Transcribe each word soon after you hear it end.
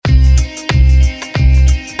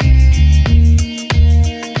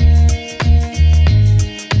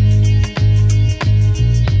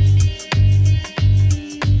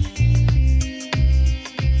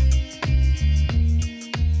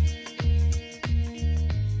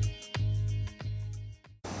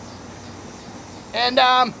And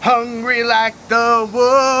I'm hungry like the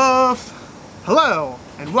wolf. Hello,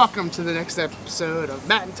 and welcome to the next episode of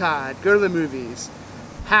Matt and Todd Go to the Movies,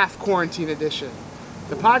 half quarantine edition.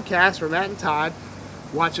 The podcast where Matt and Todd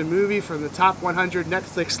watch a movie from the top 100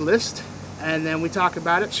 Netflix list, and then we talk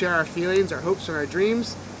about it, share our feelings, our hopes, and our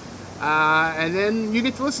dreams, and then you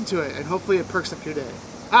get to listen to it, and hopefully it perks up your day.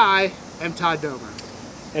 I am Todd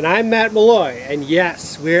Domer. And I'm Matt Malloy, and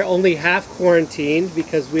yes, we're only half quarantined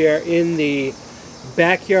because we are in the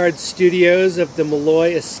backyard studios of the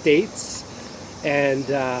Malloy Estates, and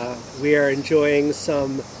we are enjoying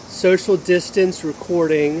some social distance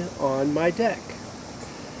recording on my deck.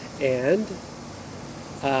 And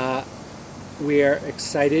we are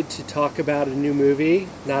excited to talk about a new movie,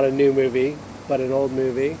 not a new movie, but an old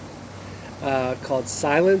movie, called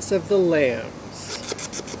Silence of the Lambs.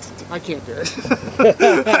 I can't do it.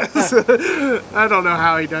 I don't know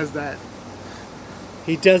how he does that.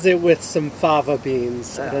 He does it with some fava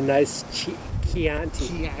beans and a nice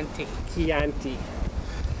Chianti.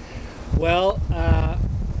 Well,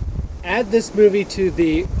 add this movie to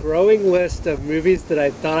the growing list of movies that I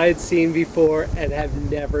thought I'd seen before and have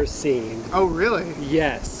never seen. Oh, really?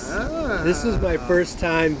 Yes. Ah. This is my first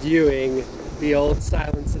time viewing the old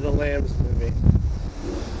Silence of the Lambs movie.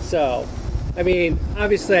 So, I mean,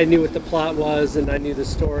 obviously I knew what the plot was and I knew the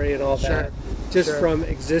story and all that, just from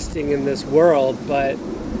existing in this world, but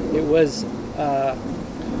it was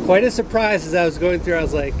quite a surprise as I was going through. I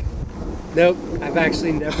was like, nope, I've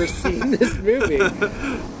actually never seen this movie.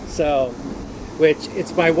 So, which,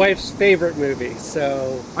 it's my wife's favorite movie,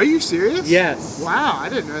 so... Are you serious? Yes. Wow, I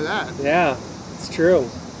didn't know that. Yeah, it's true.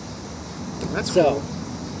 That's cool.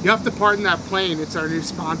 You have to pardon that plane. It's our new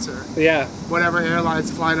sponsor. Yeah. Whatever airline's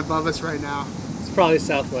flying above us right now. It's probably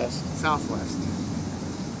Southwest. Southwest.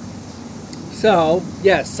 So,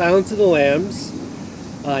 yes, Silence of the Lambs,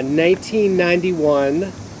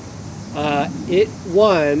 1991. It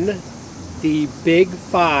won the Big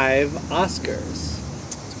Five Oscars.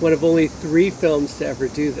 It's one of only 3 films to ever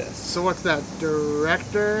do this. So what's that?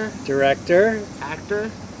 Director?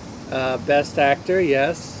 Actor? Best Actor,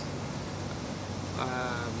 yes.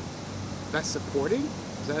 Best Supporting?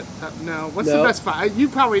 Is that no? What's the best 5? You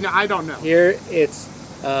probably know. I don't know. Here it's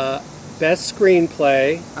Best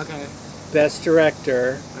Screenplay. Okay. Best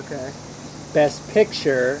Director. Okay. Best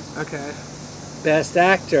Picture. Okay. Best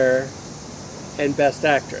Actor, and Best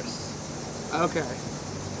Actress. Okay.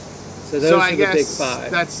 So those are the Big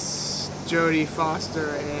 5. That's Jodie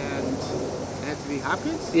Foster and Anthony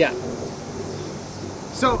Hopkins? Yeah.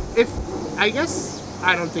 So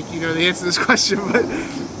I don't think you know the answer to this question, but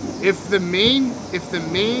if the main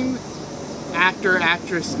actor,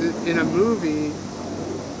 actress in a movie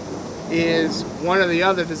is one or the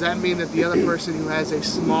other, does that mean that the other person who has a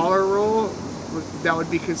smaller role that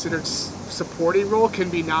would be considered supporting role can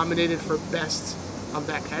be nominated for best of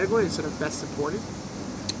that category instead of best supporting?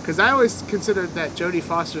 Because I always considered that Jodie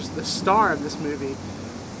Foster's the star of this movie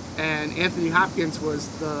and Anthony Hopkins was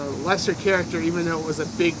the lesser character, even though it was a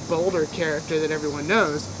big, bolder character that everyone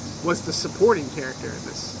knows, was the supporting character in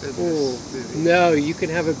this movie. No, you can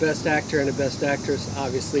have a Best Actor and a Best Actress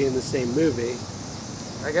obviously in the same movie.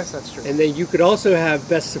 I guess that's true. And then you could also have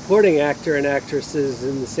Best Supporting Actor and Actresses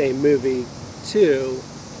in the same movie, too.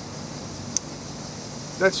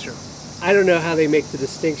 That's true. I don't know how they make the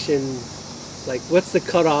distinction. Like, what's the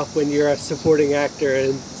cutoff when you're a supporting actor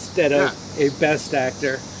instead of a Best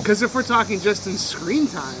Actor? Because if we're talking just in screen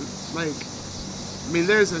time,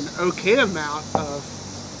 there's an okay amount of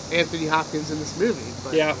Anthony Hopkins in this movie,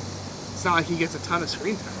 but it's not like he gets a ton of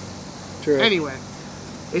screen time. True. Anyway,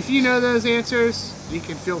 if you know those answers, you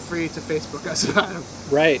can feel free to Facebook us about them.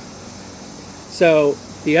 Right. So,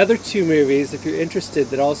 the other 2 movies, if you're interested,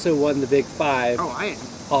 that also won the Big 5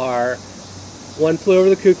 are One Flew Over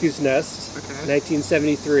the Cuckoo's Nest,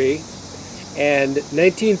 1973, and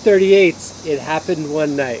 1938's It Happened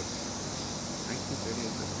One Night.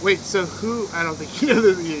 1938. Wait, so who, I don't think you know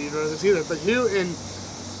this either, but who in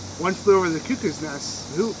One Flew Over the Cuckoo's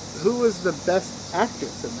Nest, who was the best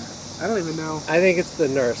actress in that? I don't even know. I think it's the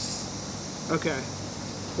nurse. Okay.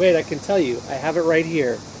 Wait, I can tell you. I have it right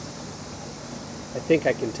here. I think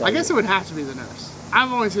I can tell you. I guess it would have to be the nurse. I've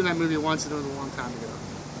only seen that movie once and it was a long time ago.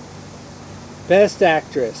 Best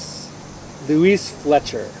Actress, Louise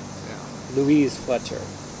Fletcher. Yeah. Louise Fletcher.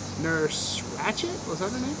 Nurse Ratched? Was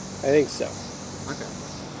that her name? I think so. Okay.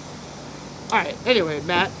 Alright, anyway,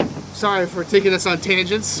 Matt, sorry for taking us on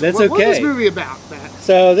tangents. That's okay. What is this movie about, Matt?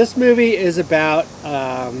 So this movie is about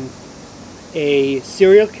a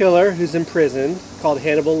serial killer who's in prison called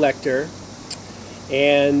Hannibal Lecter,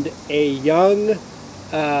 and a young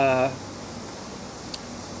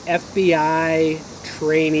FBI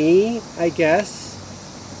trainee, I guess,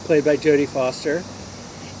 played by Jodie Foster.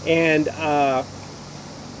 And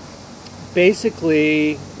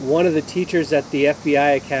basically, one of the teachers at the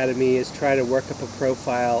FBI Academy is trying to work up a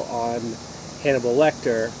profile on Hannibal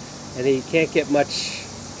Lecter, and he can't get much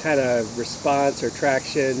kind of response or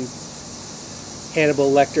traction. Hannibal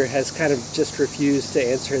Lecter has kind of just refused to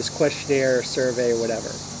answer his questionnaire or survey or whatever.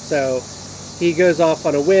 So he goes off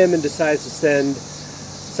on a whim and decides to send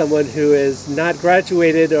someone who is not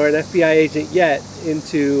graduated or an FBI agent yet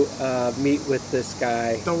into meet with this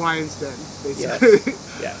guy. The Lion's Den, basically.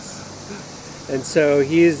 Yes. And so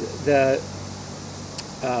he's the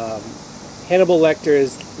Hannibal Lecter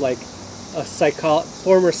is like a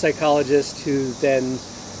former psychologist who then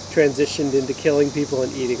transitioned into killing people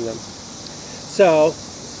and eating them. So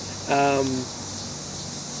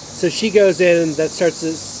she goes in, and that starts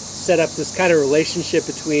to set up this kind of relationship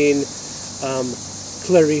between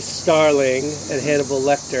Clarice Starling and Hannibal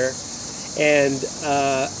Lecter. And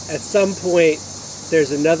at some point,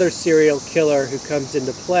 there's another serial killer who comes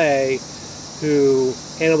into play who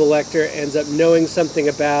Hannibal Lecter ends up knowing something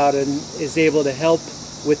about and is able to help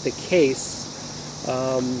with the case.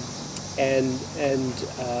 And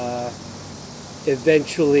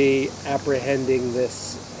eventually apprehending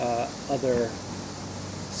this other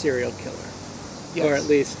serial killer. Yes. Or at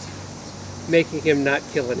least making him not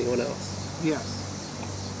kill anyone else. Yes.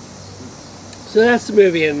 So that's the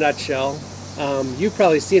movie in a nutshell. You've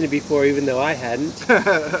probably seen it before, even though I hadn't.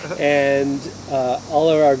 And all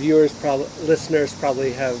of our listeners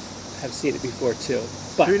probably have seen it before too.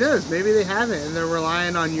 But who knows? Maybe they haven't, and they're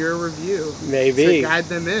relying on your review maybe to guide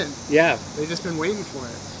them in. Yeah. They've just been waiting for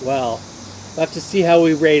it. Well, we'll have to see how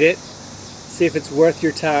we rate it, see if it's worth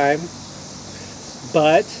your time.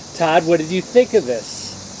 But, Todd, what did you think of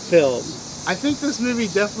this film? I think this movie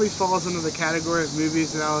definitely falls into the category of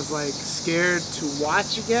movies that I was like scared to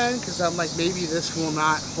watch again, because I'm like, maybe this will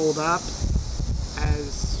not hold up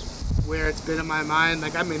as where it's been in my mind.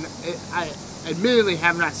 Like, I mean, I admittedly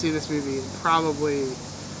have not seen this movie in probably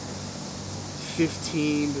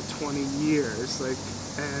 15 to 20 years. Like,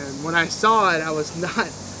 and when I saw it, I was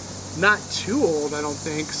not too old, I don't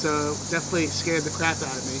think, so definitely scared the crap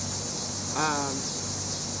out of me.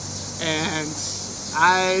 And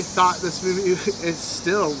I thought this movie is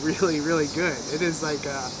still really, really good. It is like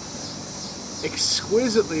a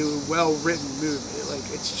exquisitely well-written movie. Like,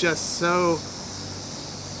 it's just so,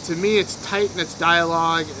 to me, it's tight in its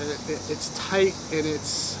dialogue, and it's tight in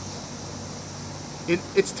it's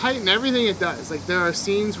tight in everything it does. Like, there are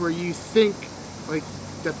scenes where you think like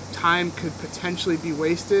the time could potentially be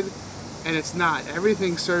wasted, and it's not.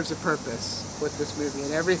 Everything serves a purpose with this movie,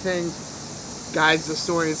 and everything guides the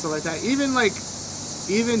story and stuff like that.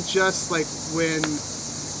 Even just like when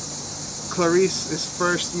Clarice is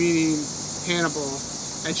first meeting Hannibal,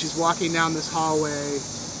 and she's walking down this hallway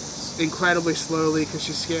incredibly slowly because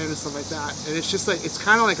she's scared and stuff like that. And it's just like, it's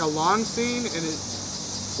kind of like a long scene, and it,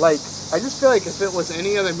 like, I just feel like if it was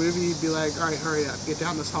any other movie, you'd be like, all right, hurry up, get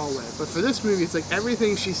down this hallway. But for this movie, it's like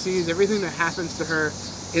everything she sees, everything that happens to her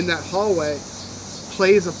in that hallway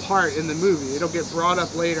plays a part in the movie. It'll get brought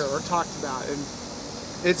up later or talked about, and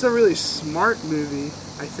it's a really smart movie,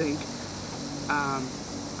 I think. I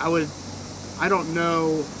don't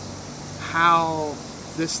know how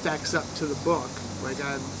this stacks up to the book. Like,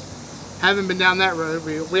 I haven't been down that road.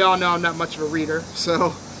 We all know I'm not much of a reader,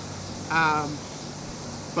 so,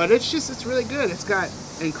 but it's really good. It's got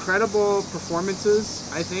incredible performances,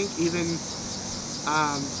 I think, even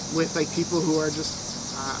with like people who are just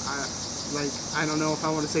I don't know if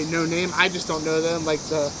I want to say no name. I just don't know them. Like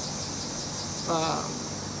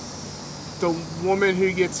the woman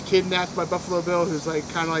who gets kidnapped by Buffalo Bill, who's like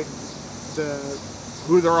kind of like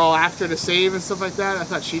who they're all after to save and stuff like that. I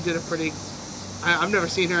thought she did a pretty. I've never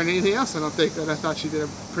seen her in anything else. I don't think that. I thought she did a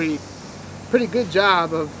pretty good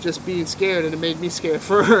job of just being scared, and it made me scared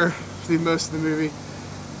for her through most of the movie.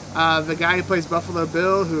 The guy who plays Buffalo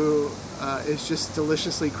Bill, who is just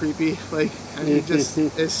deliciously creepy, like, and he just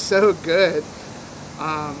is so good.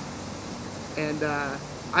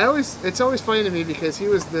 It's always funny to me because he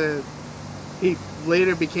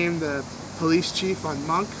later became the police chief on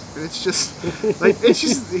Monk, and it's just like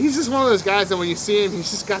he's just one of those guys that when you see him, he's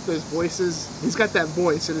just got those voices. He's got that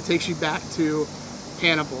voice, and it takes you back to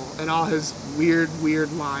Hannibal and all his weird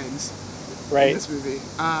lines in this movie.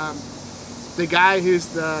 The guy who's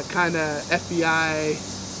the kind of FBI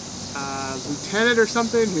lieutenant or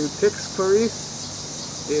something who picks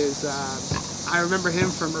Clarice is I remember him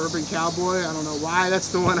from Urban Cowboy. I don't know why that's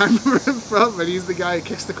the one I remember him from, but he's the guy who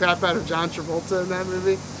kicks the crap out of John Travolta in that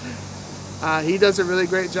movie. He does a really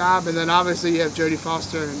great job, and then obviously you have Jodie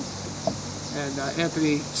Foster and and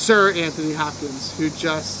Sir Anthony Hopkins, who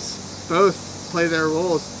just both play their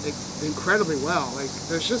roles incredibly well. Like,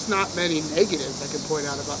 there's just not many negatives I can point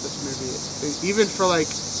out about this movie. Even for like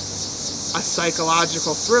a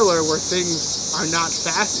psychological thriller where things are not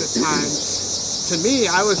fast at times, to me,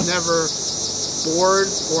 I was never bored,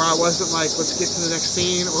 or I wasn't like, let's get to the next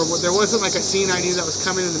scene, or there wasn't like a scene I knew that was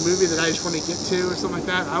coming in the movie that I just want to get to, or something like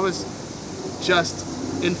that. I was just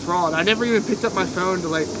enthralled. I never even picked up my phone to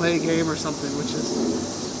like play a game or something, which is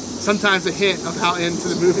sometimes a hint of how into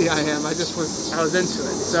the movie I am. I was into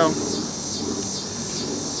it. So,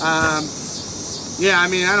 yeah, I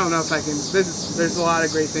mean, I don't know if I can, there's a lot of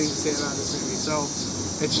great things to say about this movie. So,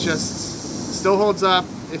 it's just, still holds up.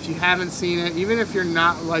 If you haven't seen it, even if you're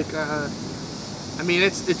not like I mean,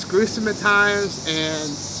 it's gruesome at times, and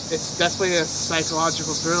it's definitely a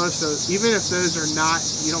psychological thriller, so even if those are not,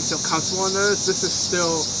 you don't feel comfortable in those, this is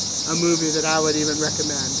still a movie that I would even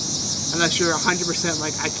recommend. Unless you're 100%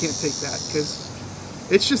 like, I can't take that, because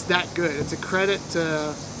it's just that good. It's a credit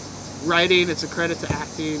to writing, it's a credit to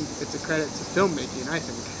acting, it's a credit to filmmaking, I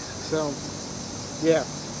think. So, yeah.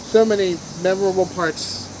 So many memorable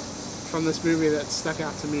parts from this movie that stuck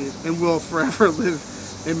out to me and will forever live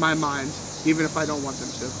in my mind, even if I don't want them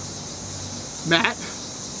to. Matt,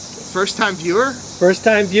 first time viewer? First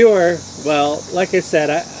time viewer. Well, like I said,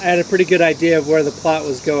 I had a pretty good idea of where the plot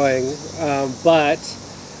was going, but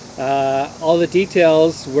all the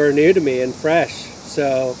details were new to me and fresh.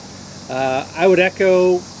 So I would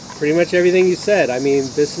echo pretty much everything you said. I mean,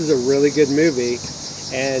 this is a really good movie,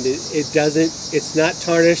 and it's not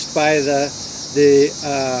tarnished by the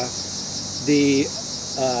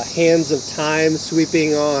hands of time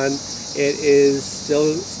sweeping on. It is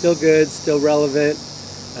still good, still relevant.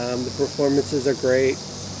 The performances are great.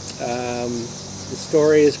 The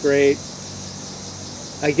story is great.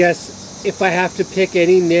 I guess if I have to pick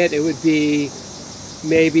any nit, it would be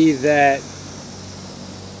maybe that,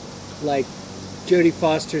 like, Jodie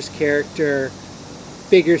Foster's character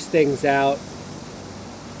figures things out,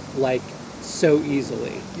 like, so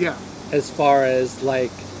easily. Yeah. As far as,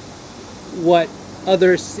 like, what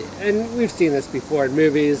others, and we've seen this before in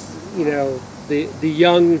movies, you know, the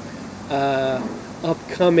young,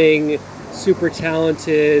 upcoming, super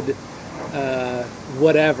talented,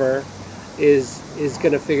 whatever, is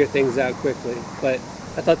going to figure things out quickly. But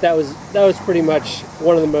I thought that was pretty much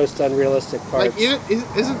one of the most unrealistic parts. Like,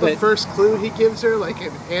 isn't the first clue he gives her like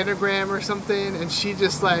an anagram or something, and she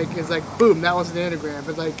just like is like, boom, that was an anagram,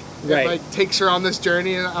 but like right. It like takes her on this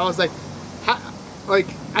journey, and I was like, like,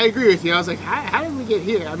 I agree with you. I was like, how did we get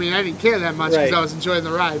here? I mean, I didn't care that much because I was enjoying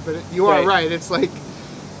the ride, but you are right. It's like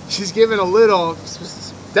she's given a little,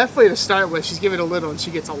 definitely to start with, she's given a little, and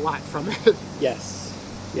she gets a lot from it. Yes,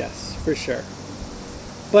 for sure.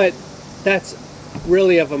 But that's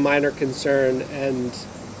really of a minor concern, and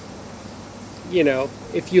you know,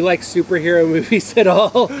 if you like superhero movies at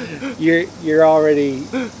all, you're already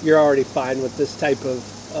fine with this type of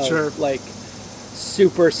sure. like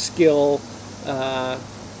super skill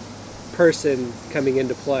person coming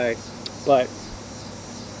into play. But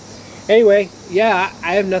anyway, yeah,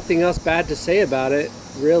 I have nothing else bad to say about it,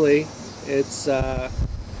 really. It's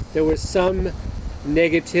there was some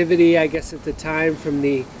negativity, I guess, at the time from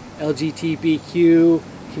the LGBTQ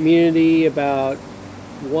community about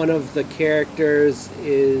one of the characters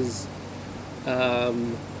is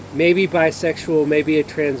maybe bisexual, maybe a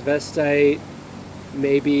transvestite,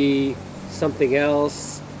 maybe something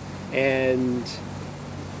else, and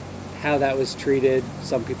how that was treated,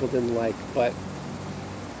 some people didn't like, but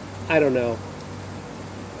I don't know.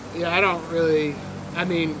 Yeah, I don't really, I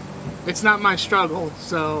mean, it's not my struggle,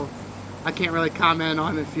 so I can't really comment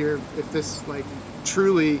on if this like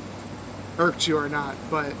truly irked you or not,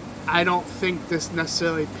 but I don't think this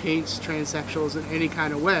necessarily paints transsexuals in any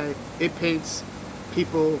kind of way. It paints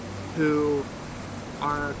people who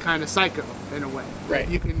are kind of psycho in a way. Right.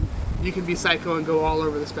 You can be psycho and go all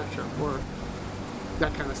over the spectrum, or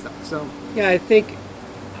that kind of stuff. So yeah, I think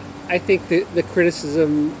the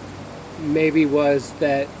criticism maybe was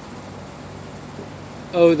that,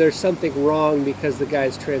 oh, there's something wrong because the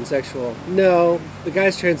guy's transsexual. No, the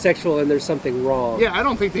guy's transsexual and there's something wrong. Yeah, I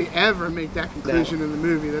don't think they ever make that conclusion in the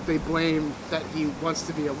movie, that they blame that he wants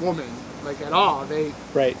to be a woman, like, at all. They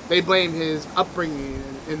blame his upbringing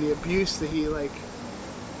and the abuse that he, like,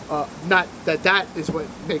 not that is what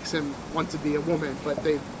makes him want to be a woman, but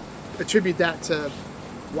they attribute that to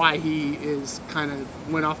why he is kind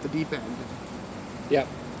of went off the deep end. Yeah.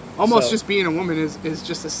 Almost just being a woman is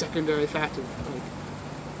just a secondary factor. Like,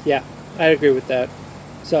 yeah, I agree with that.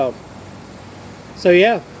 So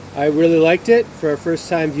yeah, I really liked it for a first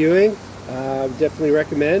time viewing. Definitely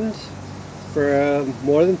recommend. for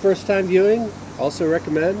more than first time viewing, also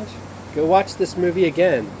recommend go watch this movie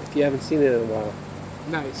again if you haven't seen it in a while.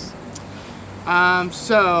 Nice.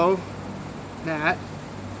 So, Matt,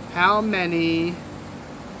 how many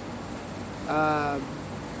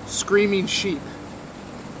screaming sheep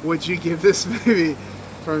would you give this movie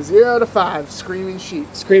from 0 to 5? Screaming sheep.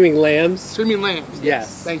 Screaming Lambs? Screaming lambs.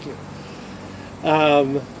 Yes. Thank you.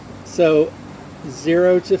 So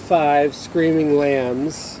 0 to 5 Screaming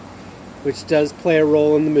Lambs, which does play a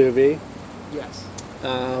role in the movie. Yes.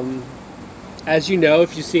 As you know,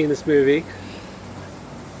 if you've seen this movie,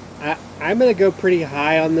 I'm going to go pretty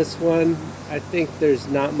high on this one. I think there's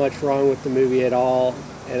not much wrong with the movie at all,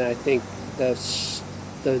 and I think the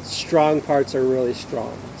strong parts are really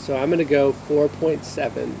strong. So I'm going to go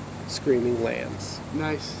 4.7 Screaming Lambs.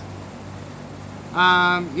 Nice.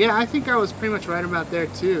 Yeah, I think I was pretty much right about there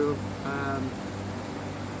too.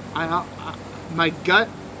 My gut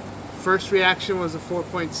first reaction was a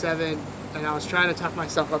 4.7, and I was trying to talk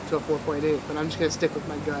myself up to a 4.8, but I'm just going to stick with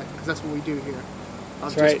my gut because that's what we do here.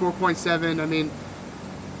 That's just right. 4.7. I mean,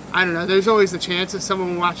 I don't know. There's always the chance that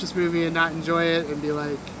someone will watch this movie and not enjoy it and be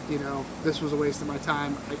like, this was a waste of my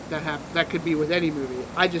time. Like, that could be with any movie.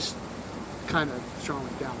 I just kind of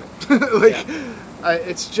strongly doubt it.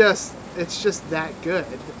 It's just that good,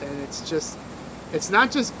 and it's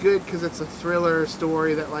not just good because it's a thriller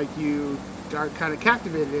story that like you are kind of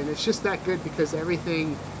captivated in. It's just that good because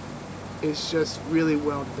everything is just really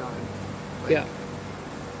well done. Yeah.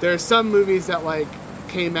 There are some movies that like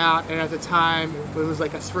came out and at the time it was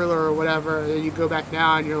like a thriller or whatever, and then you go back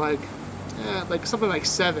now and you're like something like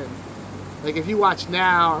Seven. Like if you watch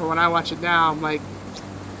now or when I watch it now, I'm like,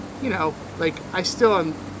 I still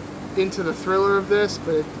am into the thriller of this,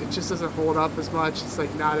 but it just doesn't hold up as much. It's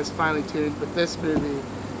like not as finely tuned, but this movie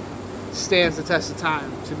stands the test of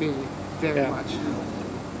time to me very much.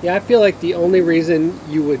 Yeah, I feel like the only reason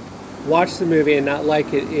you would watch the movie and not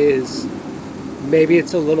like it is maybe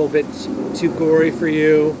it's a little bit too gory for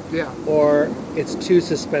you, or it's too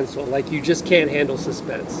suspenseful. Like you just can't handle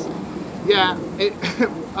suspense. Yeah,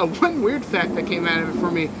 one weird fact that came out of it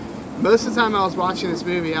for me. Most of the time I was watching this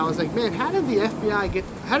movie, I was like, man, how did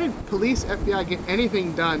police FBI get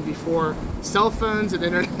anything done before cell phones and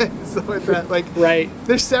internet and stuff like that? Like, right.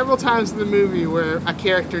 There's several times in the movie where a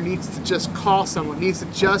character needs to just call someone, needs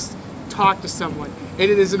to just talk to someone, and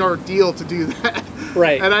it is an ordeal to do that.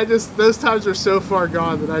 Right. And those times are so far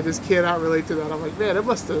gone that I just cannot relate to that. I'm like, man, it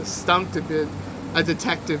must have stunk to be a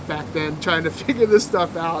detective back then trying to figure this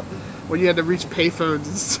stuff out when you had to reach payphones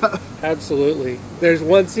and stuff. Absolutely. There's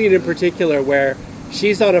one scene in particular where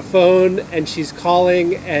she's on a phone and she's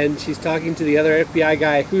calling and she's talking to the other FBI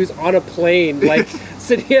guy who's on a plane, like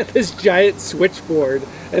sitting at this giant switchboard,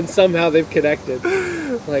 and somehow they've connected.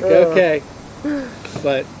 Like, okay.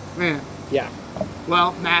 But, man. Yeah.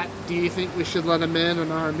 Well, Matt, do you think we should let him in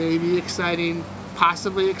on our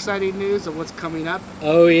possibly exciting news of what's coming up?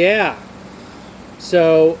 Oh, yeah.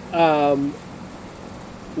 So,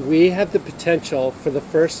 we have the potential for the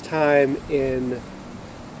first time in,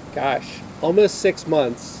 almost 6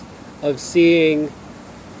 months of seeing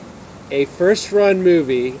a first-run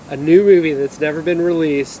movie, a new movie that's never been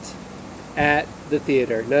released at the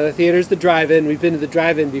theater. Now, the theater's the drive-in. We've been to the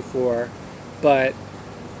drive-in before, but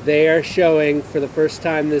they are showing for the first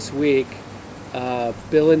time this week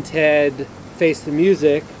Bill and Ted Face the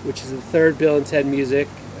Music, which is the third Bill and Ted movie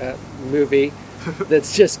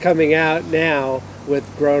that's just coming out now with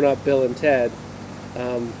grown-up Bill and Ted,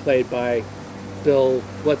 played by Bill,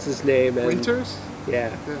 what's his name? Winters?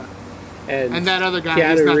 Yeah. And that other guy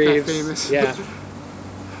Keanu who's not Reeves, that famous. Yeah.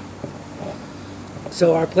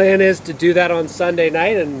 So our plan is to do that on Sunday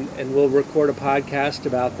night, and we'll record a podcast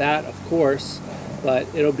about that, of course. But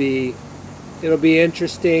it'll be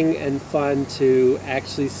interesting and fun to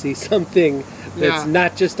actually see something that's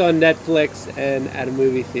not just on Netflix and at a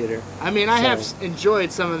movie theater. I mean, I have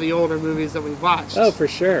enjoyed some of the older movies that we've watched. Oh, for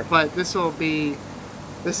sure. But this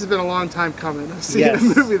has been a long time coming. I've seen a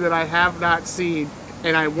movie that I have not seen,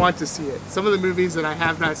 and I want to see it. Some of the movies that I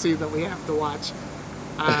have not seen that we have to watch,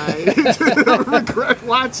 I regret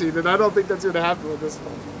watching, and I don't think that's going to happen with this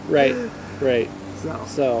one. Right.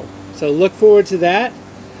 So look forward to that.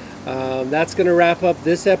 That's going to wrap up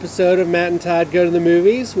this episode of Matt and Todd Go to the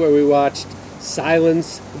Movies, where we watched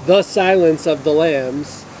The Silence of the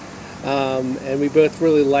Lambs. And we both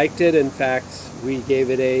really liked it. In fact, we gave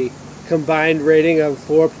it a combined rating of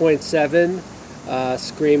 4.7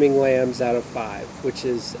 Screaming Lambs out of 5, which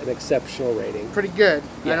is an exceptional rating. Pretty good.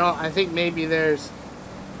 Yeah. I think maybe there's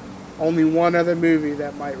only one other movie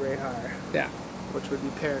that might rate higher. Yeah. Which would be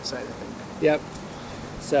Parasite, I think. Yep.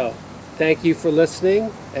 So, thank you for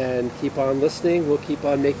listening, and keep on listening. We'll keep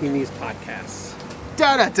on making these podcasts.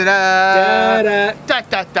 Da da da da Da da da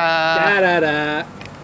da da. da da da.